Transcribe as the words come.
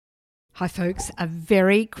Hi folks, a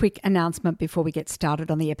very quick announcement before we get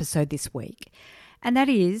started on the episode this week. And that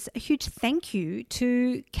is a huge thank you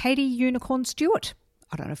to Katie Unicorn Stewart.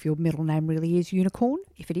 I don't know if your middle name really is Unicorn.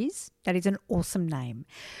 If it is, that is an awesome name.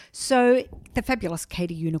 So the fabulous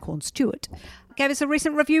Katie Unicorn Stewart gave us a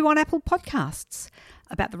recent review on Apple Podcasts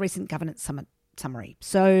about the recent Governance Summit summary.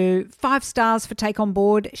 So 5 stars for Take On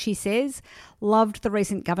Board, she says. Loved the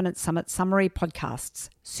recent Governance Summit summary podcasts.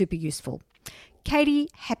 Super useful. Katie,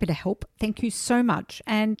 happy to help. Thank you so much.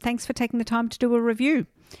 And thanks for taking the time to do a review.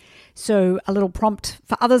 So a little prompt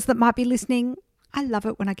for others that might be listening. I love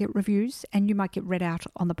it when I get reviews, and you might get read out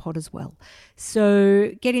on the pod as well.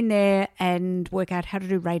 So get in there and work out how to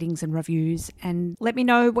do ratings and reviews and let me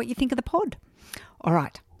know what you think of the pod. All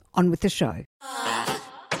right, on with the show.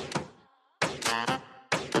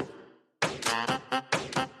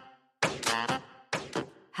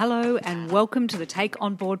 Hello and welcome to the Take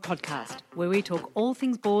On Board podcast, where we talk all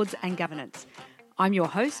things boards and governance. I'm your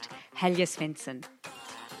host, Helja Svensson.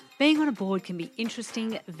 Being on a board can be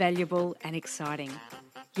interesting, valuable and exciting,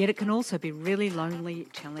 yet it can also be really lonely,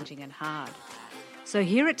 challenging and hard. So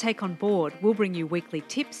here at Take On Board, we'll bring you weekly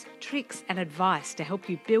tips, tricks and advice to help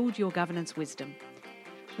you build your governance wisdom.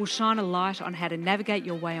 We'll shine a light on how to navigate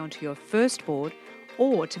your way onto your first board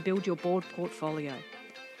or to build your board portfolio.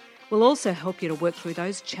 We'll also help you to work through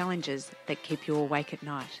those challenges that keep you awake at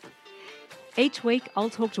night. Each week, I'll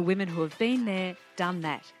talk to women who have been there, done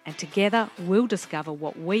that, and together we'll discover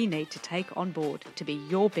what we need to take on board to be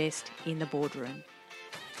your best in the boardroom.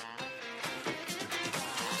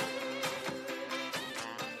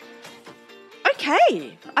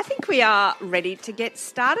 Okay, I think we are ready to get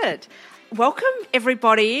started. Welcome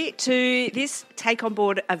everybody to this Take On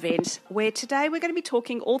Board event where today we're going to be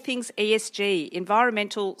talking all things ESG,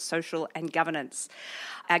 environmental, social and governance.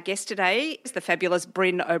 Our guest today is the fabulous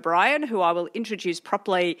Bryn O'Brien, who I will introduce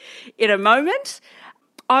properly in a moment.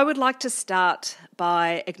 I would like to start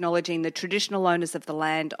by acknowledging the traditional owners of the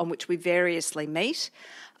land on which we variously meet.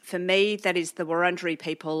 For me, that is the Wurundjeri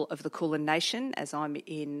people of the Kulin Nation, as I'm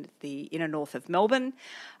in the inner north of Melbourne.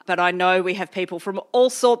 But I know we have people from all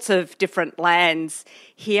sorts of different lands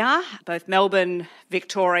here, both Melbourne,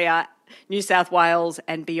 Victoria, New South Wales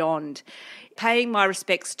and beyond. Paying my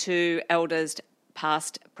respects to elders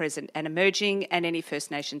past, present and emerging, and any First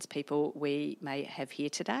Nations people we may have here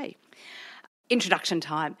today. Introduction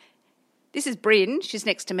time. This is Bryn. She's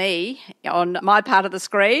next to me on my part of the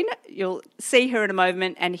screen. You'll see her in a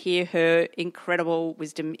moment and hear her incredible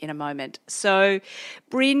wisdom in a moment. So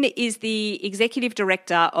Bryn is the Executive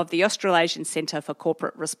Director of the Australasian Centre for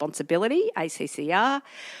Corporate Responsibility, ACCR.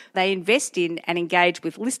 They invest in and engage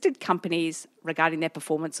with listed companies regarding their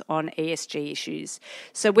performance on ESG issues.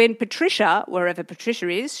 So when Patricia, wherever Patricia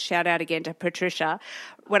is, shout out again to Patricia,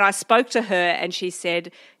 when I spoke to her and she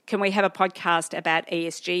said, can we have a podcast about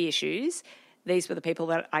ESG issues? These were the people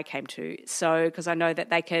that I came to. So, because I know that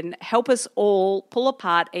they can help us all pull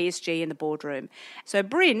apart ESG in the boardroom. So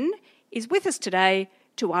Bryn is with us today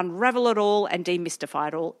to unravel it all and demystify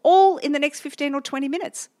it all in the next 15 or 20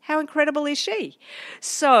 minutes. How incredible is she?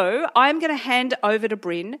 So I'm going to hand over to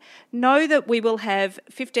Bryn. Know that we will have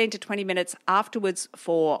 15 to 20 minutes afterwards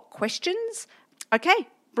for questions. Okay,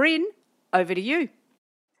 Bryn, over to you.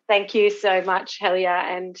 Thank you so much, Helja,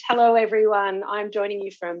 and hello everyone. I'm joining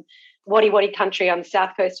you from Wadi country on the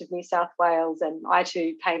south coast of New South Wales, and I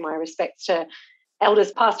too pay my respects to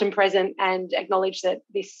elders past and present and acknowledge that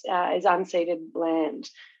this is unceded land.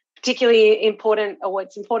 Particularly important, or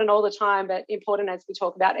it's important all the time, but important as we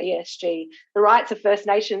talk about ESG. The rights of First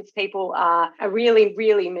Nations people are a really,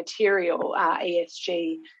 really material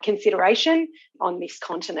ESG consideration on this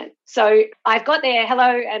continent. So I've got there, hello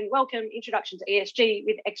and welcome, introduction to ESG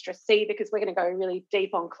with extra C, because we're going to go really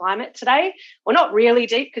deep on climate today. Well, not really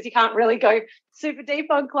deep, because you can't really go super deep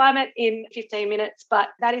on climate in 15 minutes, but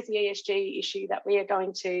that is the ESG issue that we are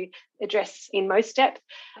going to address in most depth.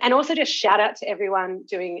 And also just shout out to everyone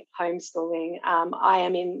doing homeschooling. I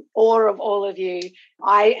am in awe of all of you.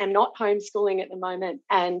 I am not homeschooling at the moment,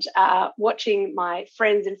 and watching my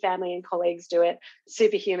friends and family and colleagues do it,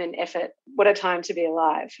 superhuman effort. What a time to be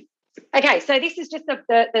alive. Okay, so this is just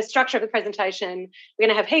the structure of the presentation. We're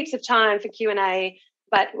going to have heaps of time for Q&A,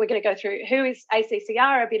 but we're going to go through who is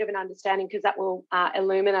ACCR, a bit of an understanding, because that will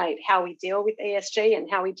illuminate how we deal with ESG and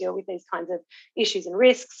how we deal with these kinds of issues and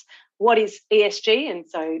risks. What is ESG? And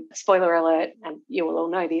so, spoiler alert, and you will all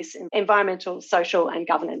know this, environmental, social and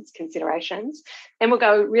governance considerations. And we'll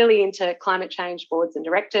go really into climate change boards and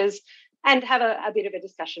directors and have a bit of a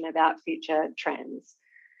discussion about future trends.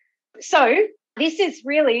 So This is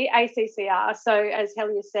really ACCR. So as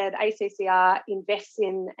Helia said, ACCR invests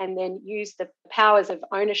in and then use the powers of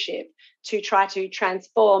ownership to try to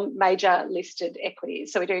transform major listed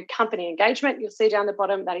equities. So we do company engagement. You'll see down the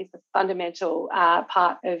bottom, that is the fundamental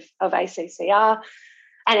part of ACCR.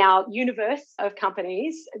 And our universe of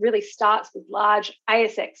companies really starts with large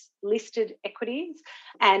ASX listed equities.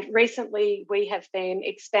 And recently we have been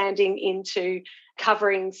expanding into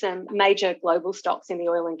covering some major global stocks in the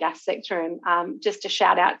oil and gas sector. And just a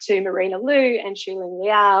shout out to Marina Liu and Shuling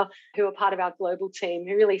Liao, who are part of our global team,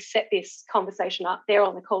 who really set this conversation up. They're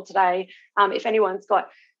on the call today. If anyone's got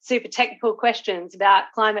super technical questions about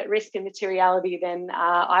climate risk and materiality, then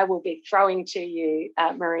I will be throwing to you,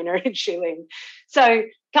 Marina and Shuling. So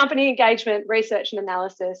company engagement, research and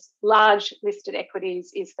analysis, large listed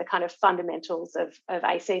equities is the kind of fundamentals of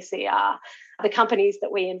ACCR. The companies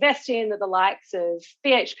that we invest in are the likes of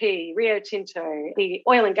BHP, Rio Tinto, the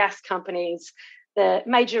oil and gas companies, the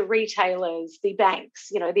major retailers, the banks,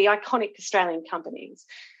 the iconic Australian companies.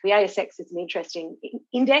 The ASX is an interesting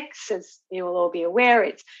index, as you will all be aware.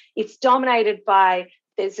 It's dominated by,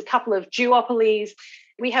 there's a couple of duopolies.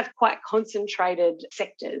 We have quite concentrated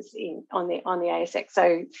sectors on the ASX.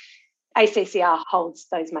 So ACCR holds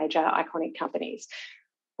those major iconic companies.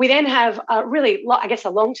 We then have a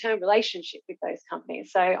long-term relationship with those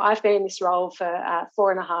companies. So I've been in this role for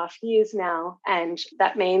 4.5 years now, and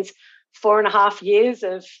that means 4.5 years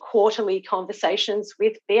of quarterly conversations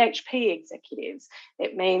with BHP executives.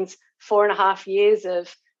 It means 4.5 years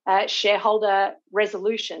of shareholder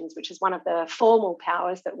resolutions, which is one of the formal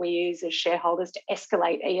powers that we use as shareholders to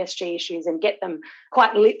escalate ESG issues and get them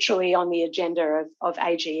quite literally on the agenda of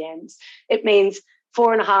AGMs. It means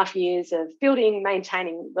 4.5 years of building,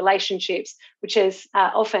 maintaining relationships, which is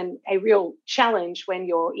often a real challenge when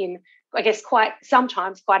you're in, I guess, quite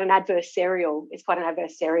an adversarial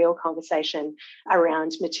conversation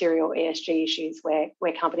around material ESG issues where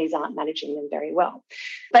companies aren't managing them very well.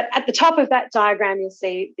 But at the top of that diagram, you'll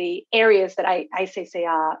see the areas that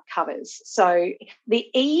ACCR covers. So the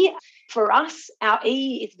E for us, our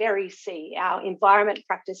E is very C. Our environment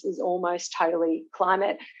practice is almost totally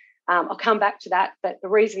climate. I'll come back to that, but the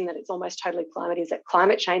reason that it's almost totally climate is that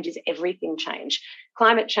climate change is everything change.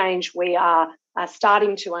 Climate change, we are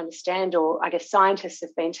starting to understand, or I guess scientists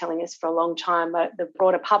have been telling us for a long time, the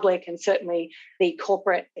broader public and certainly the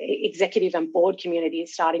corporate executive and board community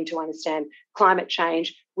is starting to understand climate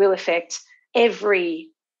change will affect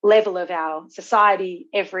every level of our society,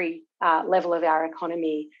 every level of our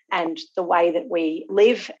economy, and the way that we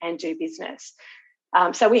live and do business.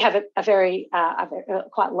 So we have a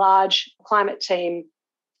quite large climate team,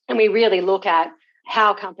 and we really look at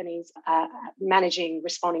how companies are managing,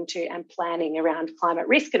 responding to and planning around climate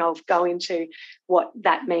risk, and I'll go into what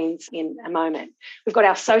that means in a moment. We've got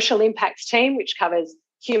our social impacts team, which covers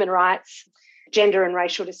human rights, gender and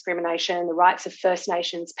racial discrimination, the rights of First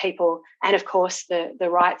Nations people, and of course the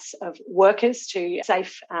rights of workers to a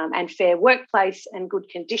safe and fair workplace and good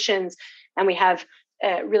conditions. And we have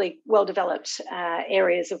really well-developed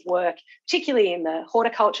areas of work, particularly in the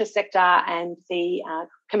horticulture sector and the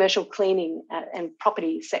commercial cleaning and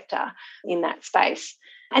property sector in that space.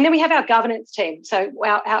 And then we have our governance team. So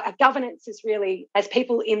our governance is really, as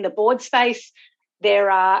people in the board space, there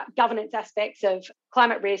are governance aspects of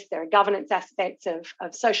climate risk, there are governance aspects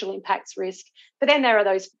of social impacts risk, but then there are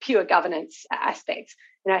those pure governance aspects.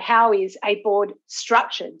 How is a board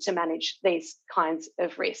structured to manage these kinds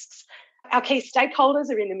of risks? Our key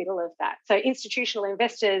stakeholders are in the middle of that. So institutional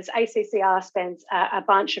investors, ACCR spends a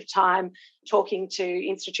bunch of time talking to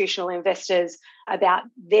institutional investors about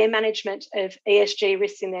their management of ESG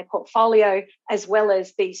risks in their portfolio, as well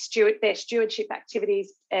as their stewardship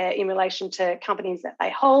activities in relation to companies that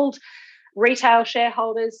they hold. Retail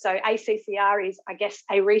shareholders, so ACCR is, I guess,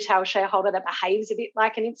 a retail shareholder that behaves a bit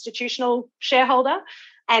like an institutional shareholder.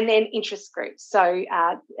 And then interest groups, so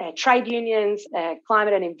trade unions,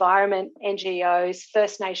 climate and environment, NGOs,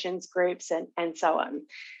 First Nations groups, and so on.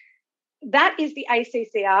 That is the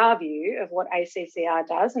ACCR view of what ACCR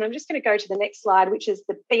does. And I'm just going to go to the next slide, which is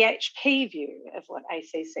the BHP view of what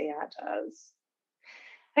ACCR does.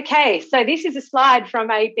 Okay, so this is a slide from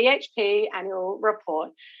a BHP annual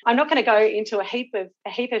report. I'm not going to go into a heap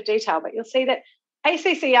of detail, but you'll see that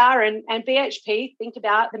ACCR and BHP think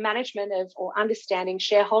about the management of or understanding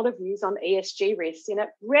shareholder views on ESG risks in a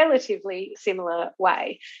relatively similar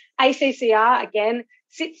way. ACCR, again,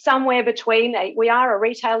 sits somewhere between, we are a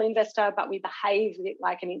retail investor, but we behave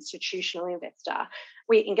like an institutional investor.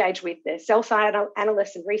 We engage with the sell-side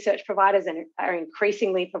analysts and research providers and are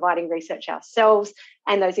increasingly providing research ourselves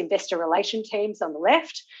and those investor relation teams on the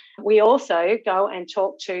left. We also go and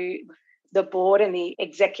talk to the board and the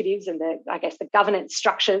executives and the governance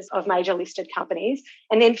structures of major listed companies,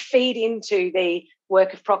 and then feed into the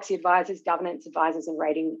work of proxy advisors, governance advisors, and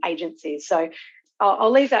rating agencies. So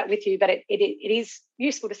I'll leave that with you, but it is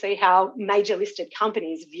useful to see how major listed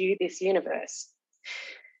companies view this universe.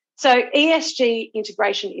 So ESG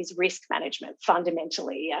integration is risk management,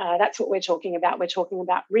 fundamentally. That's what we're talking about. We're talking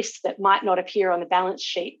about risks that might not appear on the balance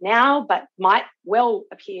sheet now, but might well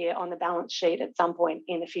appear on the balance sheet at some point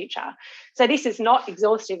in the future. So this is not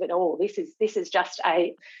exhaustive at all. This is just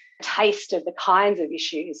a taste of the kinds of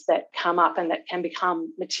issues that come up and that can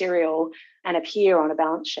become material and appear on a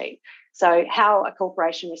balance sheet. So how a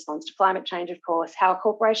corporation responds to climate change, of course, how a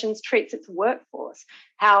corporation treats its workforce,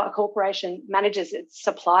 how a corporation manages its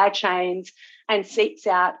supply chains and seeks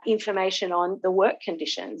out information on the work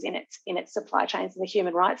conditions in its supply chains and the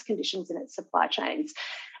human rights conditions in its supply chains.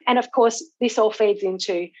 And of course, this all feeds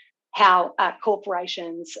into how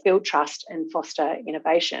corporations build trust and foster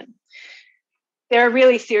innovation. There are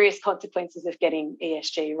really serious consequences of getting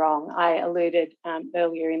ESG wrong. I alluded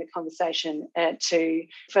earlier in the conversation to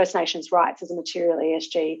First Nations rights as a material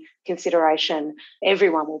ESG consideration.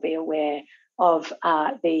 Everyone will be aware of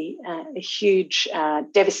the huge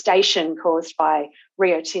devastation caused by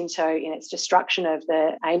Rio Tinto in its destruction of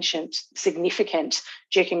the ancient, significant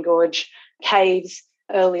Juukan Gorge caves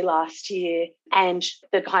early last year, and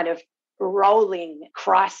the kind of rolling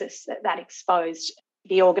crisis that exposed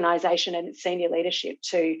the organisation and its senior leadership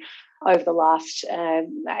to over the last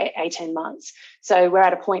 18 months. So we're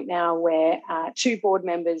at a point now where 2 board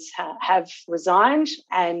members have resigned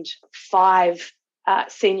and 5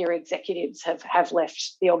 senior executives have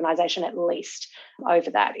left the organisation at least over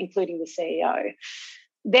that, including the CEO.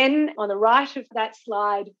 Then on the right of that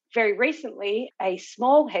slide, very recently, a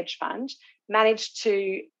small hedge fund managed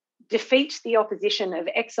to defeat the opposition of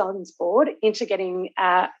Exxon's board into getting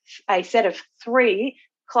a set of 3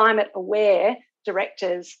 climate-aware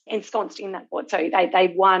directors ensconced in that board. So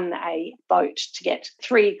they won a vote to get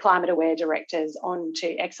 3 climate-aware directors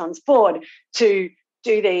onto Exxon's board to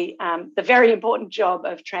do the very important job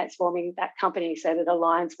of transforming that company so that it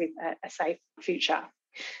aligns with a safe future.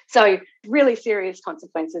 So really serious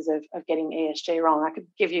consequences of getting ESG wrong. I could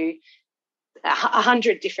give you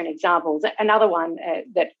 100 different examples. Another one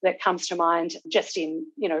that comes to mind just in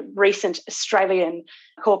recent Australian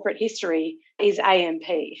corporate history is AMP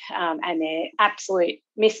and their absolute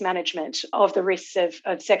mismanagement of the risks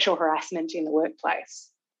of sexual harassment in the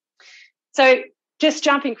workplace. So just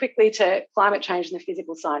jumping quickly to climate change and the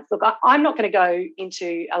physical science. Look, I'm not going to go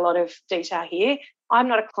into a lot of detail here. I'm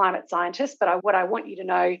not a climate scientist, but what I want you to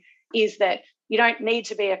know is that you don't need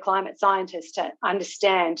to be a climate scientist to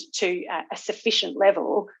understand to a sufficient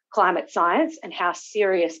level climate science and how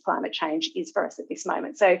serious climate change is for us at this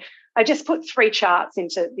moment. So I just put 3 charts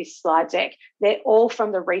into this slide deck. They're all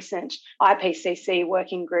from the recent IPCC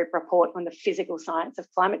Working Group report on the physical science of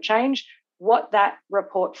climate change. What that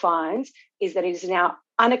report finds is that it is now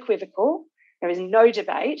unequivocal. There is no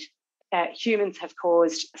debate. Humans have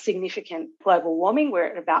caused significant global warming. We're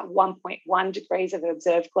at about 1.1 degrees of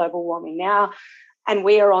observed global warming now, and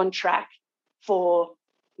we are on track for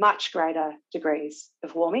much greater degrees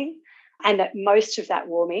of warming, and that most of that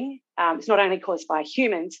warming is not only caused by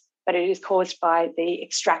humans, but it is caused by the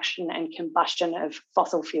extraction and combustion of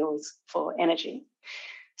fossil fuels for energy.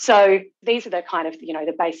 So these are the kind of,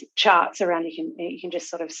 the basic charts around. You can just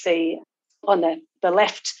sort of see on the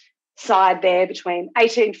left side there between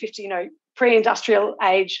 1850, pre-industrial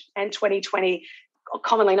age, and 2020,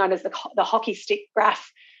 commonly known as the hockey stick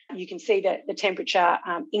graph. You can see that the temperature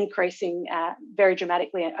increasing very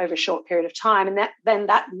dramatically over a short period of time, and then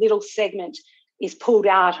that little segment is pulled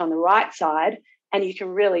out on the right side, and you can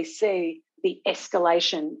really see the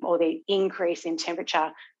escalation or the increase in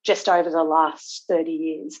temperature just over the last 30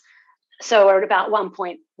 years. So we're at about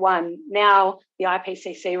 1.1 now. The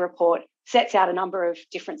IPCC report sets out a number of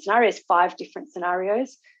different scenarios, 5 different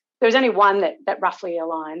scenarios. There's only one that roughly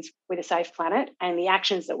aligns with a safe planet, and the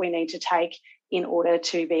actions that we need to take in order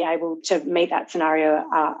to be able to meet that scenario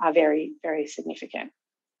are very, very significant.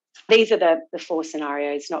 These are the 4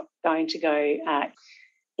 scenarios, not going to go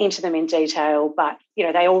into them in detail, but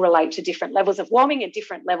they all relate to different levels of warming and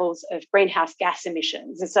different levels of greenhouse gas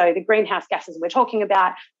emissions. And so the greenhouse gases we're talking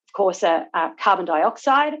about, of course, are carbon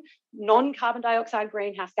dioxide, non-carbon dioxide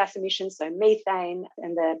greenhouse gas emissions, so methane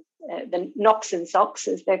and the NOx and SOx,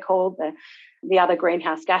 as they're called, the other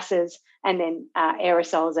greenhouse gases, and then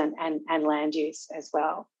aerosols and land use as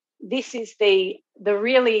well. This is the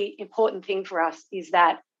really important thing for us, is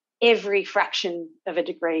that every fraction of a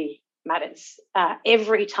degree matters.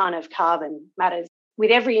 Every tonne of carbon matters. with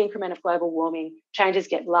every increment of global warming, changes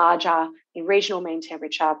get larger in regional mean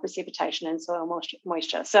temperature, precipitation and soil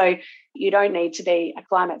moisture. So you don't need to be a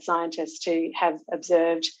climate scientist to have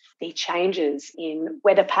observed the changes in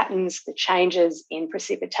weather patterns, the changes in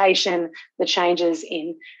precipitation, the changes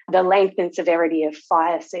in the length and severity of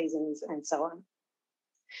fire seasons and so on.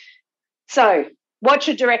 So what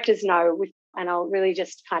should directors know? And I'll really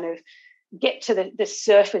just kind of get to the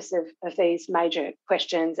surface of these major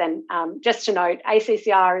questions. And just to note,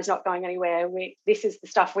 ACCR is not going anywhere. This is the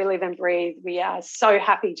stuff we live and breathe. We are so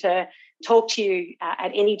happy to talk to you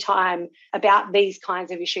at any time about these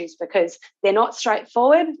kinds of issues because they're not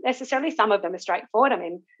straightforward necessarily. Some of them are straightforward. I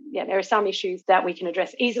mean, yeah, there are some issues that we can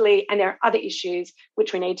address easily and there are other issues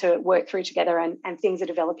which we need to work through together and things are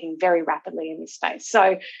developing very rapidly in this space.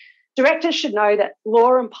 So directors should know that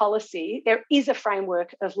law and policy, there is a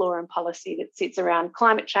framework of law and policy that sits around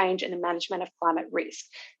climate change and the management of climate risk.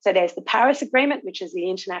 So there's the Paris Agreement, which is the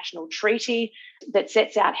international treaty that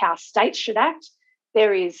sets out how states should act.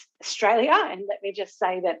 There is Australia, and let me just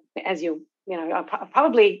say that as I'm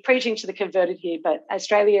probably preaching to the converted here, but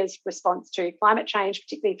Australia's response to climate change,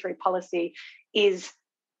 particularly through policy, is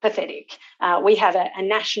pathetic. We have a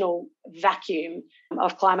national vacuum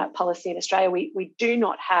of climate policy in Australia. We do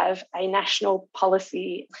not have a national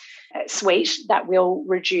policy suite that will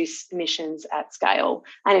reduce emissions at scale.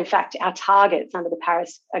 And in fact, our targets under the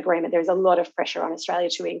Paris Agreement, there's a lot of pressure on Australia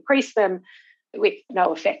to increase them with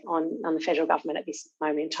no effect on the federal government at this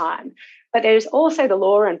moment in time. But there's also the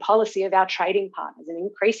law and policy of our trading partners. And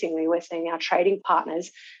increasingly, we're seeing our trading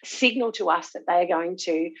partners signal to us that they are going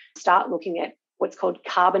to start looking at what's called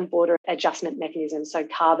carbon border adjustment mechanisms, so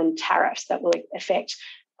carbon tariffs that will affect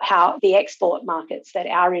how the export markets that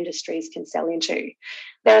our industries can sell into.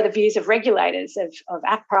 There are the views of regulators of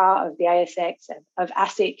APRA, of the ASX, of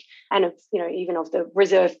ASIC, and of even of the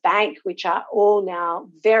Reserve Bank, which are all now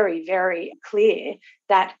very, very clear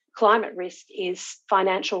that climate risk is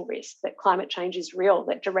financial risk, that climate change is real,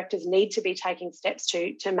 that directors need to be taking steps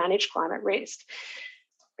to manage climate risk.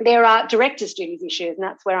 There are directors' duties issues, and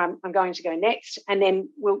that's where I'm going to go next. And then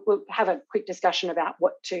we'll have a quick discussion about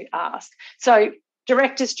what to ask. So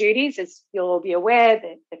directors' duties, as you'll be aware,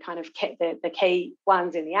 the key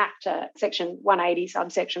ones in the Act are Section 180,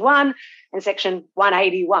 subsection 1, and Section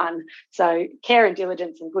 181. So care and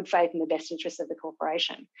diligence and good faith in the best interests of the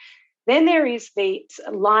corporation. Then there is the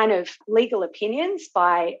line of legal opinions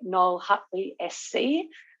by Noel Hutley SC,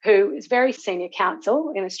 who is very senior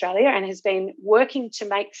counsel in Australia and has been working to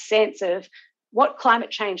make sense of what climate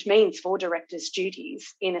change means for directors'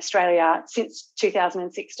 duties in Australia since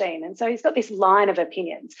 2016. And so he's got this line of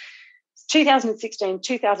opinions, 2016,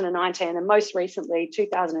 2019, and most recently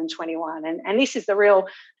 2021. And this is the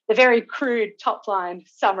very crude top-line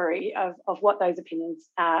summary of what those opinions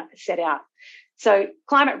set out. So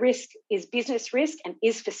climate risk is business risk and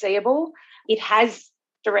is foreseeable. It has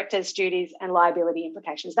directors' duties and liability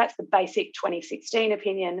implications. That's the basic 2016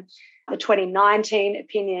 opinion. The 2019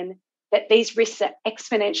 opinion, that these risks are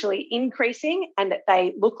exponentially increasing and that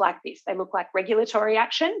they look like this. They look like regulatory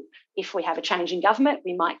action. If we have a change in government,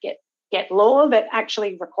 we might get law that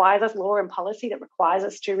actually requires us, law and policy that requires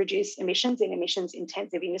us to reduce emissions in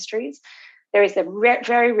emissions-intensive industries. There is the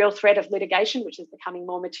very real threat of litigation, which is becoming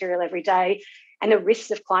more material every day, and the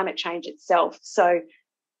risks of climate change itself. So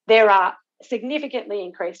there are significantly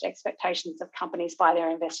increased expectations of companies by their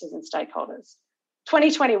investors and stakeholders.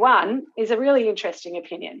 2021 is a really interesting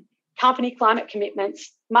opinion. Company climate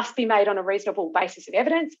commitments must be made on a reasonable basis of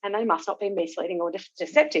evidence and they must not be misleading or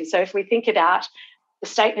deceptive. So if we think about the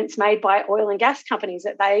statements made by oil and gas companies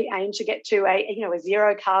that they aim to get to a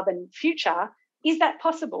zero carbon future, is that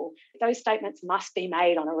possible? Those statements must be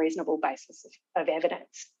made on a reasonable basis of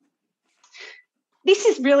evidence. This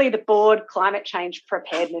is really the board climate change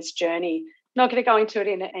preparedness journey. Not going to go into it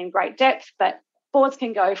in great depth, but boards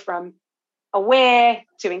can go from aware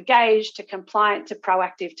to engaged to compliant to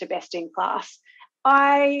proactive to best in class.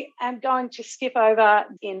 I am going to skip over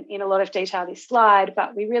in a lot of detail this slide,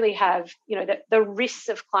 but we really have, the risks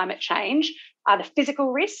of climate change are the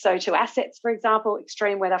physical risks, so to assets, for example,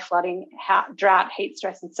 extreme weather, flooding, drought, heat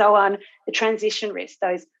stress, and so on. The transition risk,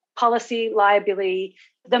 those policy, liability,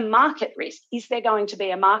 the market risk. Is there going to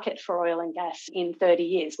be a market for oil and gas in 30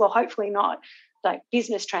 years? Well, hopefully not. Like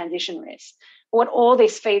business transition risk. What all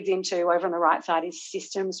this feeds into over on the right side is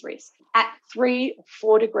systems risk. At 3 or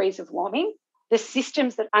 4 degrees of warming, the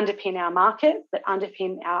systems that underpin our market, that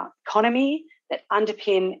underpin our economy, that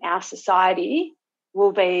underpin our society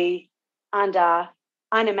will be under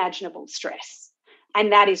unimaginable stress.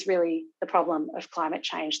 And that is really the problem of climate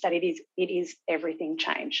change, that it is everything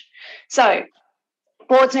change. So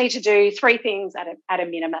boards need to do three things at a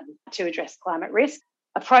minimum to address climate risk: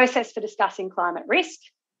 a process for discussing climate risk,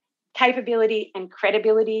 capability and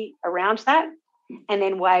credibility around that, and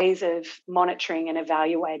then ways of monitoring and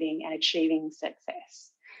evaluating and achieving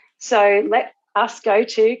success. So let us go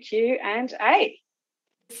to Q&A.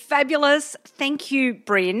 Fabulous. Thank you,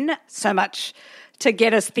 Bryn, so much to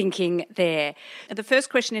get us thinking there. The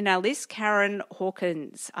first question in our list, Karen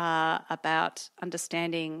Hawkins, about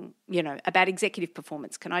understanding, about executive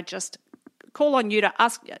performance. Can I just call on you to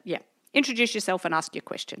introduce yourself and ask your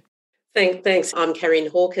question? Thanks. I'm Karen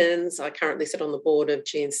Hawkins. I currently sit on the board of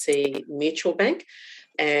GNC Mutual Bank,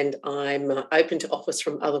 and I'm open to offers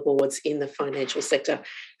from other boards in the financial sector,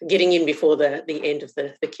 getting in before the end of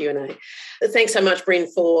the Q&A. Thanks so much, Bryn,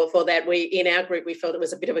 for that. In our group, we felt it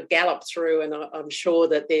was a bit of a gallop through, and I'm sure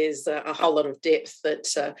that there's a whole lot of depth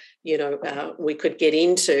that, we could get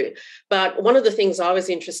into. But one of the things I was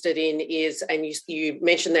interested in is, and you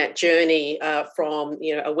mentioned that journey from,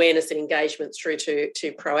 awareness and engagement through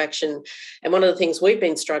to proaction. And one of the things we've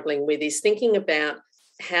been struggling with is thinking about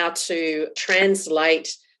how to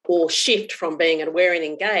translate or shift from being aware and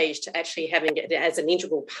engaged to actually having it as an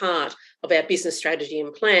integral part of our business strategy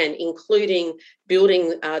and plan, including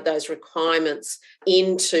building those requirements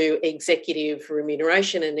into executive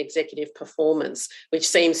remuneration and executive performance, which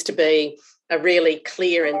seems to be a really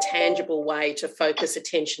clear and tangible way to focus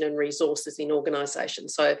attention and resources in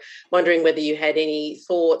organisations. So wondering whether you had any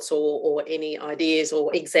thoughts or any ideas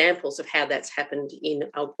or examples of how that's happened in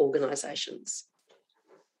our organisations.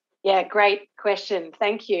 Yeah, great question.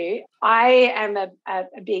 Thank you. I am a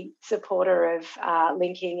big supporter of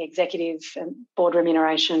linking executive and board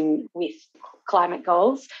remuneration with climate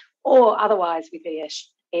goals or otherwise with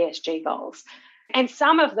ESG goals. And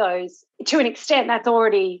some of those, to an extent, that's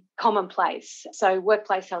already commonplace. So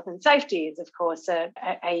workplace health and safety is, of course, a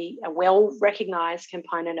well-recognised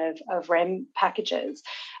component of REM packages.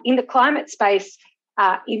 In the climate space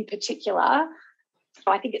in particular,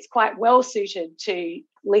 I think it's quite well suited to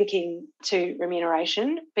linking to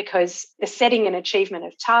remuneration, because the setting and achievement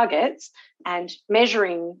of targets and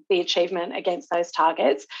measuring the achievement against those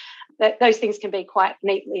targets, those things can be quite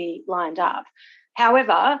neatly lined up.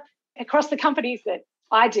 However, across the companies that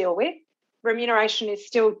I deal with, remuneration is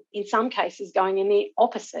still, in some cases, going in the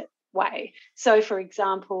opposite way. So, for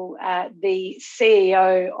example, the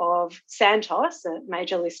CEO of Santos, a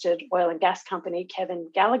major listed oil and gas company,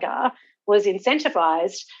 Kevin Gallagher, was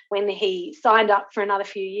incentivised when he signed up for another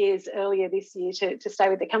few years earlier this year to stay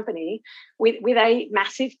with the company with a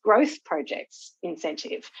massive growth projects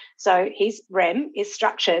incentive. So his REM is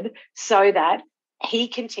structured so that he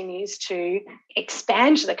continues to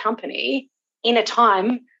expand the company in a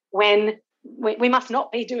time when we must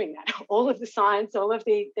not be doing that. All of the science, all of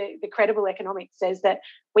the credible economics says that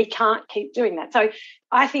we can't keep doing that. So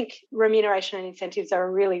I think remuneration and incentives are a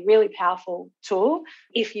really, really powerful tool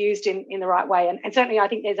if used in the right way. And certainly I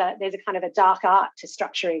think there's a kind of a dark art to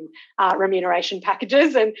structuring remuneration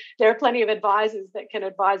packages, and there are plenty of advisors that can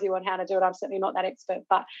advise you on how to do it. I'm certainly not that expert,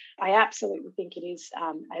 but I absolutely think it is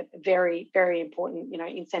a very, very important,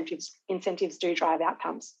 incentives do drive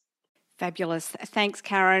outcomes. Fabulous. Thanks,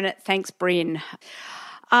 Karen. Thanks, Bryn.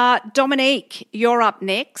 Dominique, you're up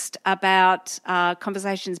next about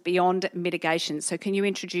conversations beyond mitigation. So can you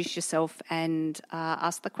introduce yourself and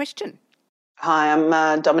ask the question? Hi,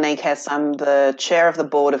 I'm Dominique Hess. I'm the chair of the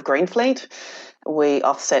board of Greenfleet. We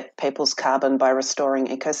offset people's carbon by restoring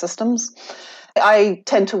ecosystems. I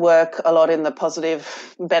tend to work a lot in the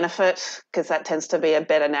positive benefit, because that tends to be a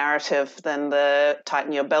better narrative than the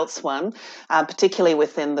tighten your belts one, particularly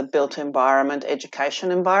within the built environment, education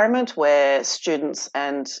environment, where students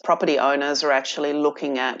and property owners are actually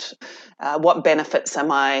looking at what benefits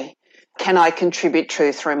can I contribute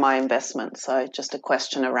to through my investment. So just a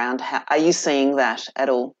question around are you seeing that at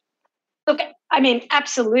all? Look, I mean,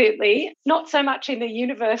 absolutely. Not so much in the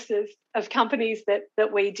universe of companies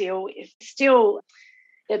that we deal with. Still,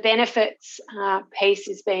 the benefits piece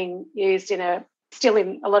is being used still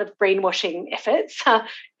in a lot of greenwashing efforts,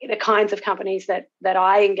 the kinds of companies that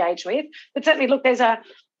I engage with. But certainly, look, there's a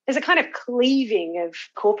kind of cleaving of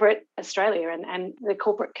corporate Australia and the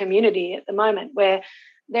corporate community at the moment, where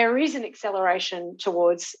there is an acceleration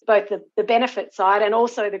towards both the benefit side and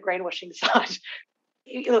also the greenwashing side.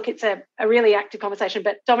 Look, it's a really active conversation,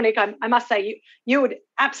 but Dominique, I must say you would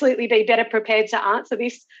absolutely be better prepared to answer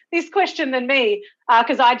this question than me,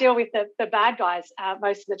 because I deal with the bad guys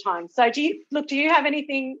most of the time. So do you have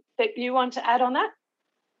anything that you want to add on that?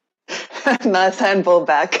 Nice handball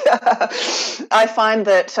back. I find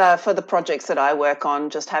that for the projects that I work on,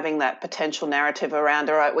 just having that potential narrative around,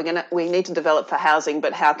 all right, we need to develop for housing,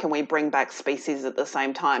 but how can we bring back species at the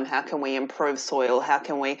same time? How can we improve soil? How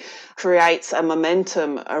can we create a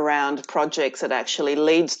momentum around projects that actually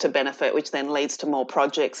leads to benefit, which then leads to more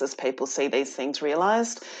projects as people see these things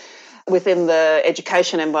realised? Within the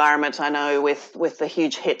education environment, I know with the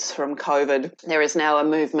huge hits from COVID, there is now a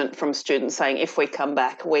movement from students saying, if we come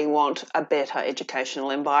back, we want a better educational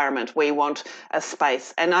environment. We want a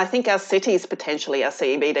space. And I think our cities, potentially our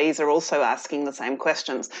CBDs, are also asking the same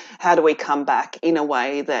questions. How do we come back in a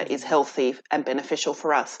way that is healthy and beneficial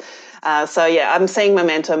for us? I'm seeing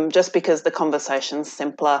momentum just because the conversation's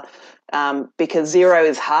simpler, because zero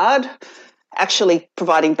is hard. Actually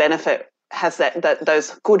providing benefit has that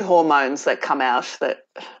those good hormones that come out that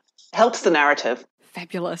helps the narrative.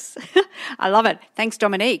 Fabulous. I love it. Thanks,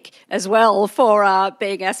 Dominique, as well, for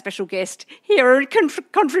being our special guest here and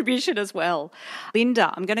contribution as well.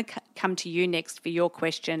 Linda, I'm going to come to you next for your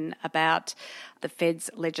question about the Fed's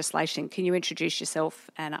legislation. Can you introduce yourself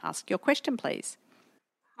and ask your question, please?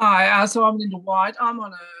 Hi, so I'm Linda White. I'm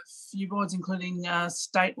on a few boards, including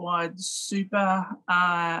statewide super,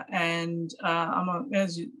 and I'm on,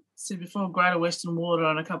 as you said before, Greater Western Water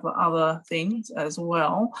and a couple of other things as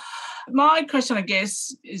well. My question, I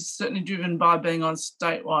guess, is certainly driven by being on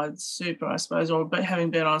statewide super, I suppose, or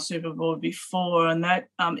having been on a super board before, and that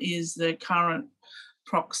is the current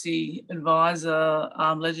proxy advisor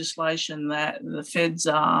legislation that the feds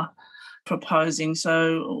are proposing.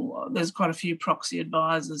 So there's quite a few proxy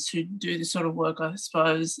advisors who do this sort of work, I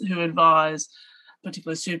suppose, who advise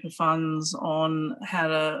particularly super funds on how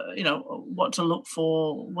to, what to look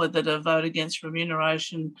for, whether to vote against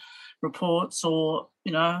remuneration reports or,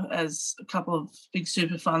 as a couple of big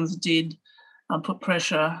super funds did, put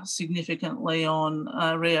pressure significantly on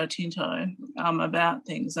Rio Tinto about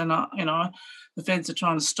things. And, the feds are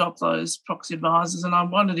trying to stop those proxy advisors. And I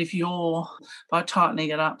wondered if by tightening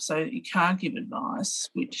it up so you can't give advice,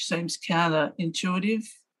 which seems counterintuitive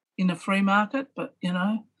in a free market, but,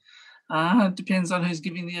 it depends on who's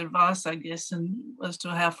giving the advice, I guess, and as to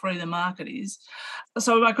how free the market is.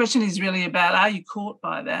 So my question is really about, are you caught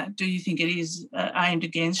by that? Do you think it is aimed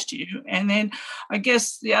against you? And then I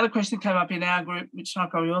guess the other question that came up in our group, which I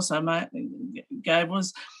probably also gave,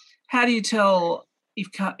 was how do you tell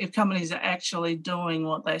if companies are actually doing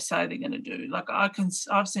what they say they're going to do? Like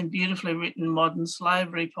I've seen beautifully written modern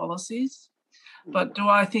slavery policies, but do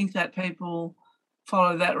I think that people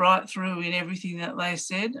follow that right through in everything that they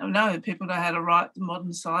said? No, people know how to write the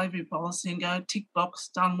modern slavery policy and go tick box,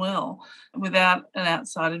 done well, without an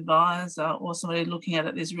outside advisor or somebody looking at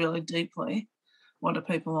it this really deeply. What do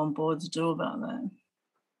people on boards do about that?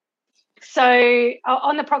 So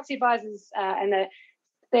on the proxy advisors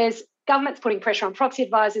there's governments putting pressure on proxy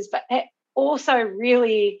advisors, but also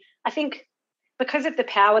really, I think, because of the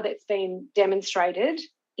power that's been demonstrated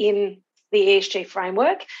in the ESG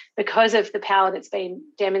framework, because of the power that's been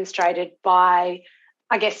demonstrated by,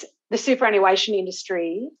 I guess, the superannuation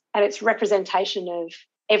industry and its representation of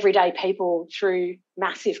everyday people through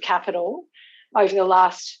massive capital over the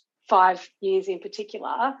last 5 years in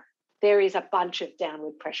particular, there is a bunch of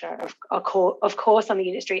downward pressure, of course, on the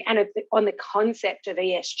industry and on the concept of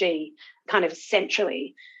ESG kind of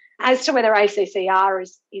centrally. As to whether ACCR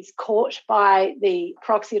is caught by the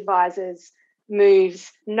proxy advisors'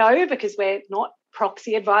 moves, no, because we're not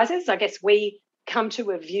proxy advisors. I guess we come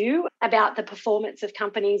to a view about the performance of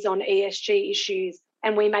companies on ESG issues,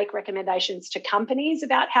 and we make recommendations to companies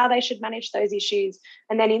about how they should manage those issues.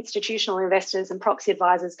 And then institutional investors and proxy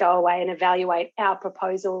advisors go away and evaluate our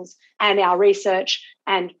proposals and our research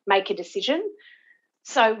and make a decision.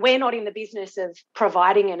 So we're not in the business of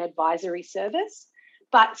providing an advisory service,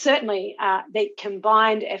 but certainly the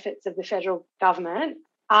combined efforts of the federal government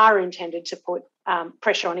are intended to put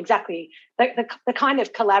pressure on exactly the kind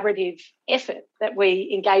of collaborative effort that we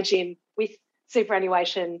engage in with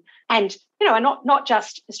superannuation and, not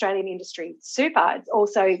just Australian industry super, it's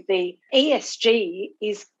also the ESG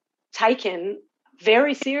is taken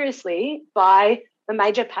very seriously by the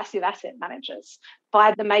major passive asset managers,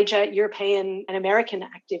 by the major European and American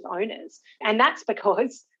active owners. And that's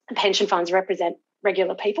because pension funds represent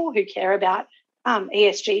regular people who care about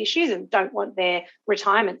ESG issues and don't want their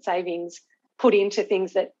retirement savings put into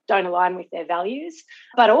things that don't align with their values,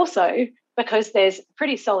 but also because there's a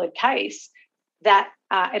pretty solid case that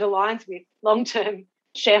it aligns with long-term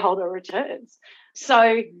shareholder returns.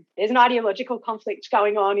 So there's an ideological conflict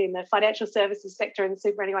going on in the financial services sector and the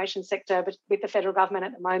superannuation sector with the federal government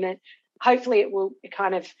at the moment. Hopefully it will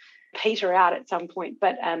kind of peter out at some point,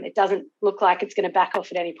 but it doesn't look like it's going to back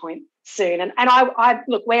off at any point soon. And I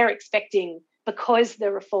look, we're expecting, because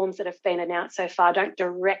the reforms that have been announced so far don't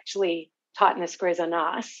directly tighten the screws on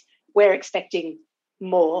us, we're expecting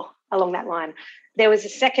more along that line. There was a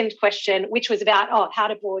second question, which was about, how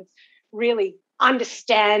do boards really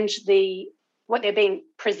understand what they're being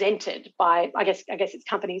presented by, I guess it's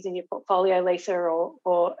companies in your portfolio, Lisa,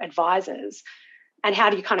 or advisors, and how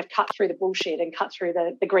do you kind of cut through the bullshit and cut through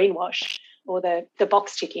the greenwash or the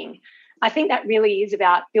box ticking? I think that really is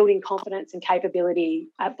about building confidence and capability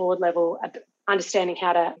at board level, understanding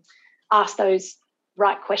how to ask those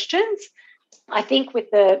right questions. I think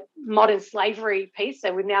with the modern slavery piece,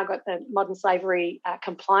 so we've now got the modern slavery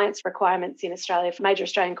compliance requirements in Australia for major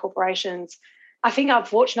Australian corporations. I think,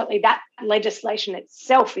 unfortunately, that legislation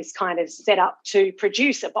itself is kind of set up to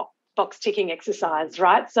produce a box ticking exercise,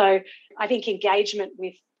 right? So I think engagement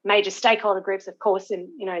with major stakeholder groups, of course, in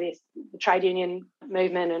the trade union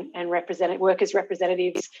movement and workers'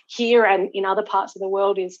 representatives here and in other parts of the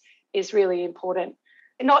world is really important.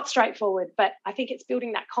 Not straightforward, but I think it's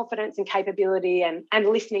building that confidence and capability and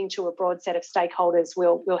listening to a broad set of stakeholders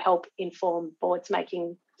will help inform boards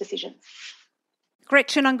making decisions.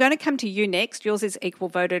 Gretchen, I'm going to come to you next. Yours is equal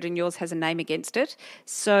voted and yours has a name against it.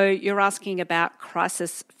 So you're asking about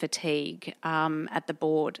crisis fatigue at the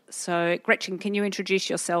board. So Gretchen, can you introduce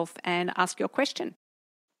yourself and ask your question?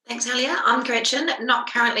 Thanks, Helia. I'm Gretchen, not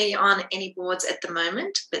currently on any boards at the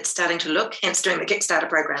moment, but starting to look, hence doing the Kickstarter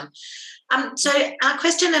program. So our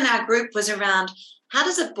question in our group was around how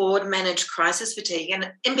does a board manage crisis fatigue?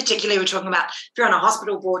 And in particular, we're talking about if you're on a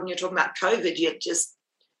hospital board and you're talking about COVID, you're just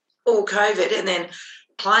all COVID, and then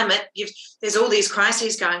climate, there's all these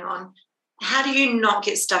crises going on. How do you not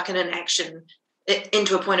get stuck in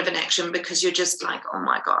into a point of inaction because you're just like, oh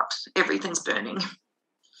my God, everything's burning?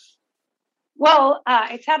 Well,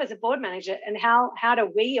 it's how does a board manage it and how do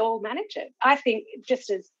we all manage it? I think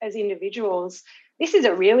just as individuals, this is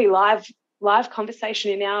a really live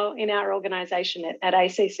conversation in our organisation at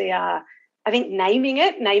ACCR. I think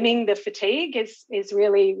naming the fatigue is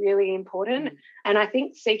really, really important. And I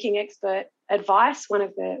think seeking expert advice, one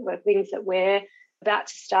of the things that we're about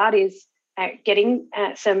to start is getting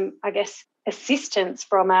some, I guess, assistance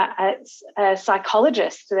from a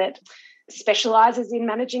psychologist that specialises in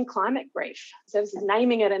managing climate grief. So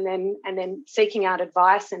naming it and then seeking out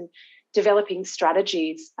advice and developing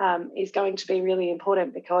strategies is going to be really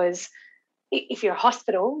important, because if you're a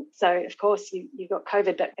hospital, so of course you've got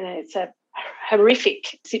COVID, but it's a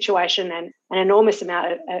horrific situation and an enormous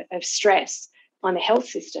amount of stress on the health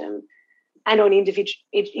system and on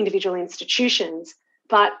individual institutions.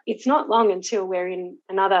 But it's not long until we're in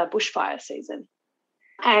another bushfire season.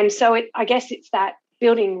 And so I guess it's that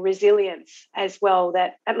building resilience as well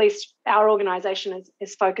that at least our organisation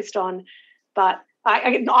is focused on. But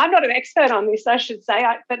I'm not an expert on this, I should say,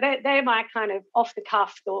 but they're my kind of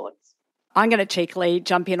off-the-cuff thoughts. I'm going to cheekily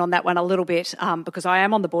jump in on that one a little bit because I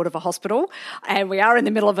am on the board of a hospital and we are in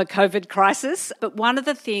the middle of a COVID crisis. But one of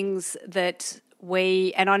the things that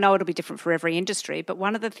and I know it'll be different for every industry, but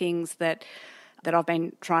one of the things that I've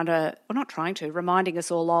been reminding us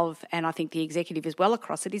all of, and I think the executive is well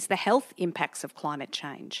across it, is the health impacts of climate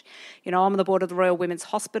change. I'm on the board of the Royal Women's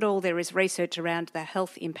Hospital. There is research around the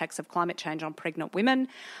health impacts of climate change on pregnant women.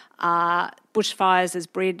 Bushfires, as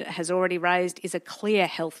Brid has already raised, is a clear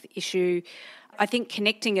health issue. I think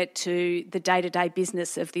connecting it to the day-to-day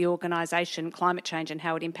business of the organisation, climate change and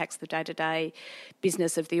how it impacts the day-to-day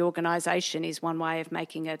business of the organisation is one way of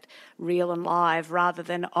making it real and live, rather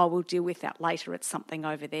than, we'll deal with that later, it's something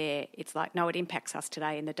over there. It's like, no, it impacts us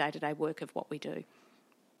today in the day-to-day work of what we do.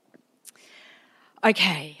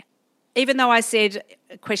 Okay. Even though I said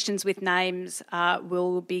questions with names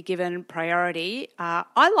will be given priority,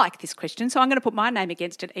 I like this question, so I'm going to put my name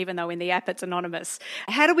against it, even though in the app it's anonymous.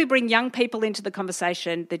 How do we bring young people into the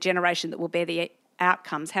conversation, the generation that will bear the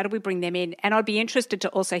outcomes? How do we bring them in? And I'd be interested to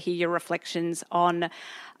also hear your reflections on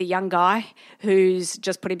the young guy who's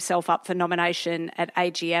just put himself up for nomination at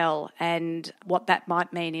AGL and what that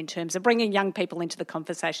might mean in terms of bringing young people into the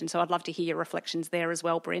conversation. So I'd love to hear your reflections there as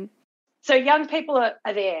well, Bryn. So young people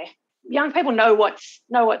are there. Young people know what's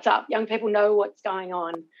up. Young people know what's going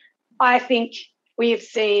on. I think we have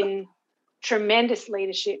seen tremendous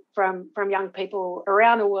leadership from young people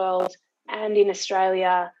around the world and in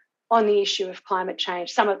Australia on the issue of climate change.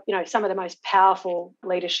 Some of the most powerful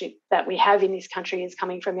leadership that we have in this country is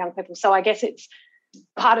coming from young people. So I guess it's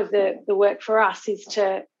part of the work for us is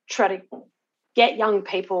to try to get young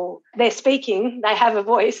people, they're speaking, they have a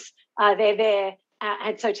voice, they're there,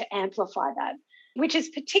 and so to amplify that, which is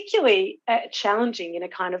particularly challenging in a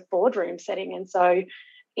kind of boardroom setting. And so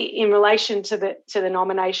in relation to the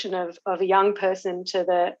nomination of a young person to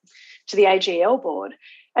the AGL board,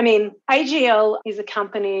 I mean, AGL is a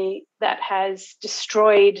company that has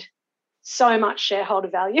destroyed so much shareholder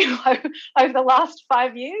value over the last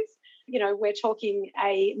 5 years. You know, we're talking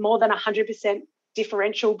a more than 100%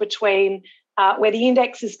 differential between where the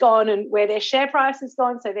index has gone and where their share price has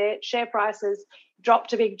gone. So their share price has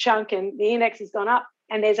dropped a big chunk and the index has gone up,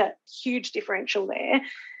 and there's a huge differential there.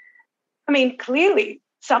 I mean, clearly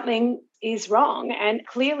something is wrong, and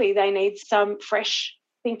clearly they need some fresh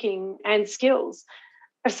thinking and skills.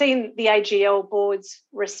 I've seen the AGL board's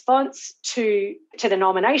response to the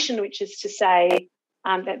nomination, which is to say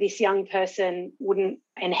that this young person wouldn't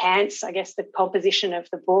enhance, I guess, the composition of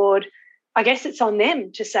the board. I guess it's on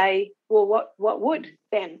them to say, well, what would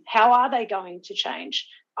then? How are they going to change?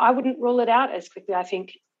 I wouldn't rule it out as quickly. I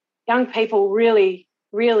think young people really,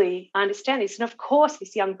 really understand this. And of course,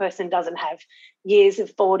 this young person doesn't have years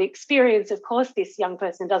of board experience. Of course, this young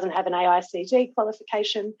person doesn't have an AICD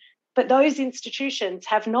qualification. But those institutions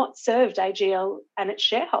have not served AGL and its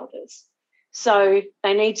shareholders. So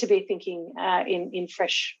they need to be thinking in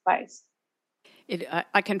fresh ways.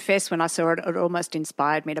 I confess, when I saw it, it almost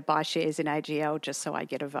inspired me to buy shares in AGL just so I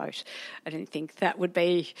get a vote. I didn't think that would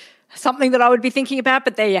be something that I would be thinking about,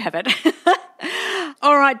 but there you have it.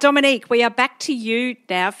 All right, Dominique, we are back to you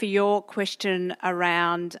now for your question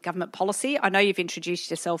around government policy. I know you've introduced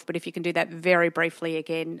yourself, but if you can do that very briefly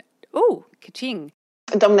again. Ooh, ka-ching.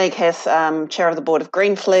 Dominique Hess, Chair of the Board of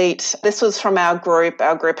Greenfleet. This was from our group.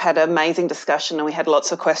 Our group had an amazing discussion and we had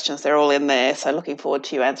lots of questions. They're all in there, so looking forward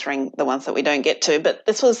to you answering the ones that we don't get to. But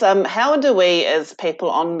this was, how do we as people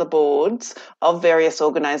on the boards of various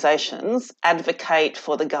organisations advocate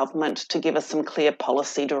for the government to give us some clear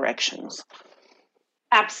policy directions?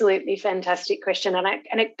 Absolutely fantastic question.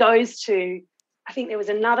 And it goes to, I think there was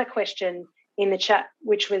another question in the chat,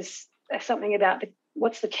 which was something about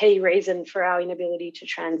what's the key reason for our inability to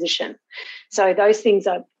transition? So those things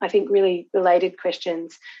are, I think, really related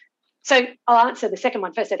questions. So I'll answer the second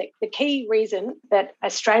one first. I think the key reason that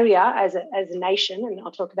Australia as a nation, and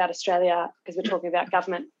I'll talk about Australia because we're talking about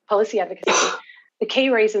government policy advocacy, the key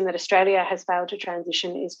reason that Australia has failed to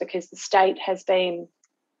transition is because the state has been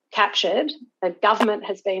captured, the government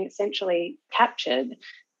has been essentially captured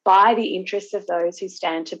by the interests of those who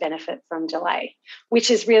stand to benefit from delay, which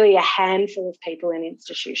is really a handful of people and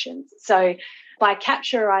institutions. So by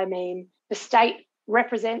capture, I mean the state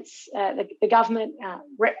represents, the government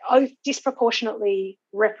disproportionately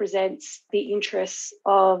represents the interests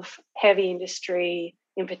of heavy industry,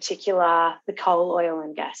 in particular the coal, oil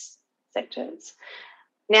and gas sectors.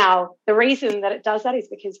 Now, the reason that it does that is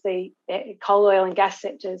because the coal, oil and gas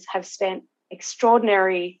sectors have spent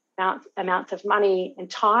extraordinary amounts of money and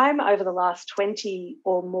time over the last 20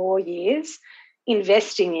 or more years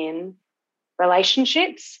investing in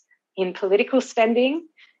relationships, in political spending,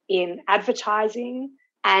 in advertising,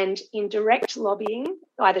 and in direct lobbying,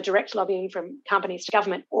 either direct lobbying from companies to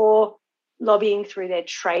government or lobbying through their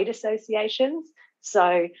trade associations.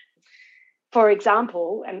 So, for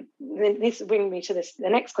example, and this will bring me to the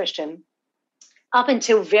next question, up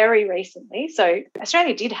until very recently, so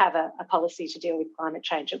Australia did have a policy to deal with climate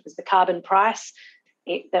change. It was the carbon price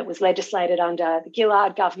that was legislated under the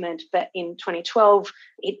Gillard government, but in 2012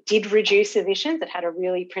 it did reduce emissions. It had a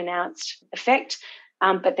really pronounced effect,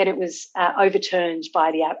 but then it was overturned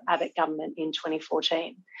by the Abbott government in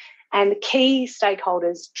 2014. And the key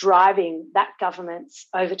stakeholders driving that government's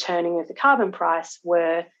overturning of the carbon price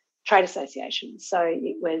were trade associations. So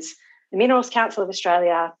it was the Minerals Council of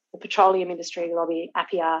Australia, the Petroleum Industry Lobby,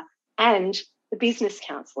 APIA, and the Business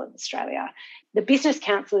Council of Australia. The Business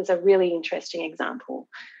Council is a really interesting example.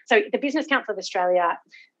 So the Business Council of Australia,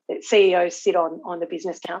 the CEOs sit on the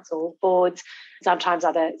Business Council boards, sometimes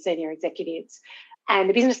other senior executives. And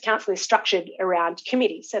the Business Council is structured around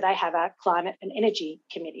committees. So they have a climate and energy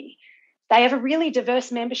committee. They have a really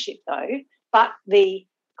diverse membership though, but the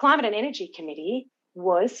climate and energy committee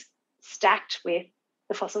was stacked with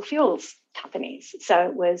the fossil fuels companies. So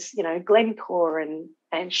it was, Glencore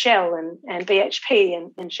and Shell and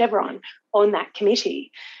BHP and Chevron on that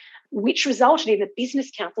committee, which resulted in the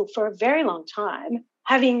Business Council for a very long time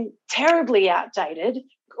having terribly outdated,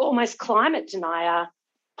 almost climate denier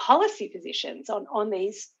policy positions on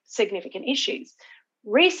these significant issues.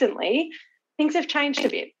 Recently, things have changed a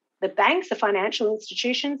bit. The banks, the financial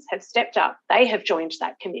institutions have stepped up. They have joined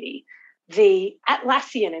that committee. the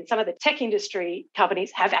Atlassian and some of the tech industry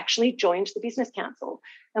companies have actually joined the Business Council.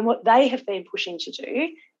 And what they have been pushing to do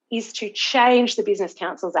is to change the Business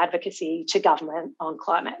Council's advocacy to government on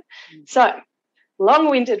climate. So,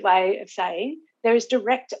 long-winded way of saying there is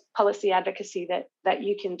direct policy advocacy that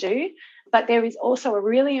you can do, but there is also a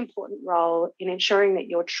really important role in ensuring that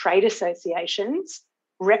your trade associations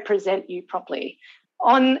represent you properly.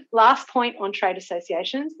 On last point on trade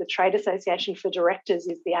associations, the Trade Association for Directors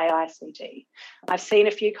is the AICD. I've seen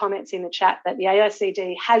a few comments in the chat that the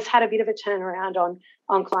AICD has had a bit of a turnaround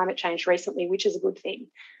on climate change recently, which is a good thing.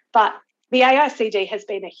 But the AICD has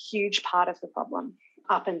been a huge part of the problem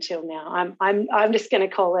up until now. I'm just going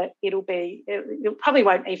to call it, it probably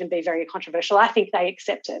won't even be very controversial. I think they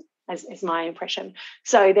accept it, as my impression.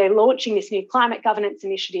 So they're launching this new climate governance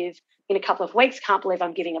initiative in a couple of weeks. Can't believe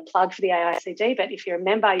I'm giving a plug for the AICD, but if you're a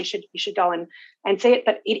member, you should go and see it.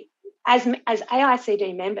 But as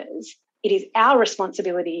AICD members, it is our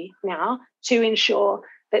responsibility now to ensure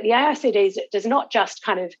that the AICD does not just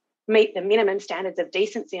kind of meet the minimum standards of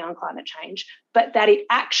decency on climate change, but that it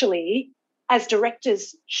actually, as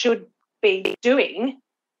directors should be doing,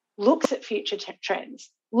 looks at future trends,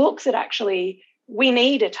 looks at actually we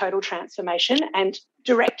need a total transformation, and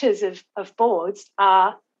directors of boards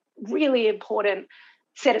are really important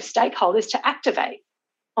set of stakeholders to activate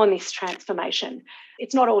on this transformation.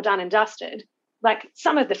 It's not all done and dusted. Like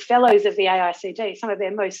some of the fellows of the AICD, some of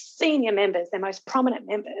their most senior members, their most prominent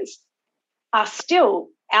members, are still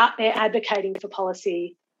out there advocating for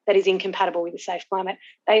policy that is incompatible with a safe climate.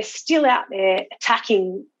 They are still out there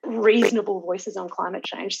attacking reasonable voices on climate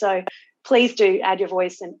change. So please do add your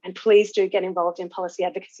voice and please do get involved in policy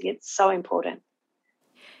advocacy. It's so important.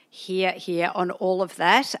 Here on all of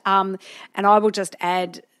that. And I will just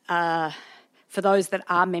add, for those that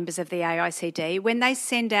are members of the AICD, when they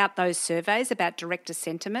send out those surveys about director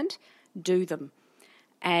sentiment, do them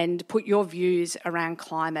and put your views around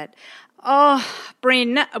climate. Oh,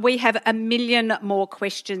 Bryn, we have a million more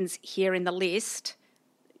questions here in the list,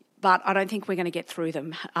 but I don't think we're going to get through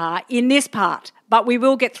them in this part. But we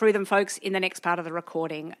will get through them, folks, in the next part of the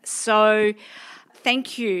recording. So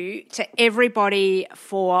thank you to everybody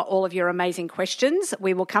for all of your amazing questions.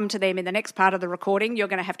 We will come to them in the next part of the recording. You're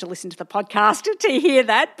going to have to listen to the podcast to hear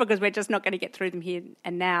that because we're just not going to get through them here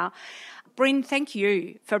and now. Bryn, thank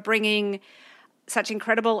you for bringing such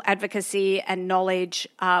incredible advocacy and knowledge.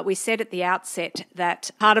 We said at the outset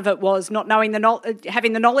that part of it was not knowing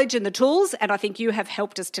having the knowledge and the tools, and I think you have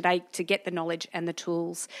helped us today to get the knowledge and the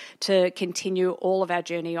tools to continue all of our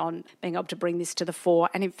journey on being able to bring this to the fore.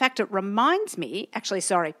 And in fact, it reminds me,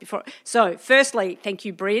 firstly, thank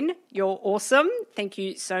you, Bryn. You're awesome. Thank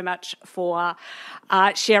you so much for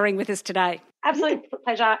sharing with us today. Absolute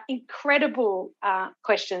pleasure. Incredible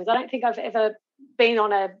questions. I don't think I've ever been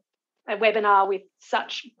on a webinar with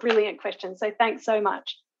such brilliant questions. So thanks so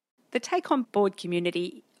much. The Take On Board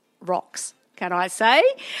community rocks, can I say?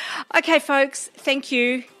 Okay, folks, thank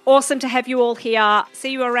you. Awesome to have you all here.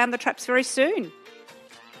 See you around the traps very soon.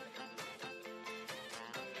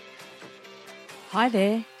 Hi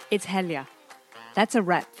there, it's Helia. That's a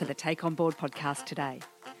wrap for the Take On Board podcast today.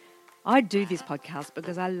 I do this podcast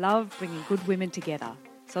because I love bringing good women together.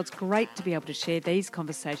 So it's great to be able to share these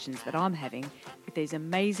conversations that I'm having with these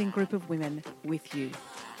amazing group of women with you.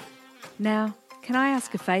 Now, can I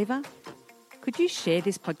ask a favour? Could you share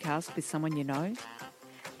this podcast with someone you know?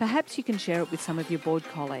 Perhaps you can share it with some of your board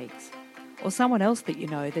colleagues or someone else that you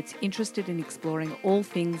know that's interested in exploring all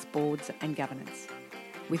things boards and governance.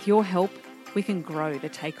 With your help, we can grow the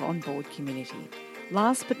Take On Board community.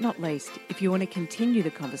 Last but not least, if you want to continue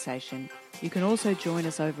the conversation, you can also join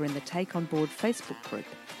us over in the Take On Board Facebook group,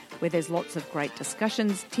 where there's lots of great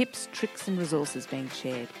discussions, tips, tricks and resources being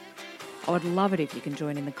shared. I would love it if you can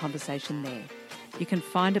join in the conversation there. You can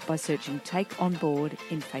find it by searching Take On Board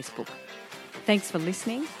in Facebook. Thanks for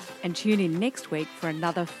listening and tune in next week for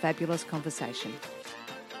another fabulous conversation.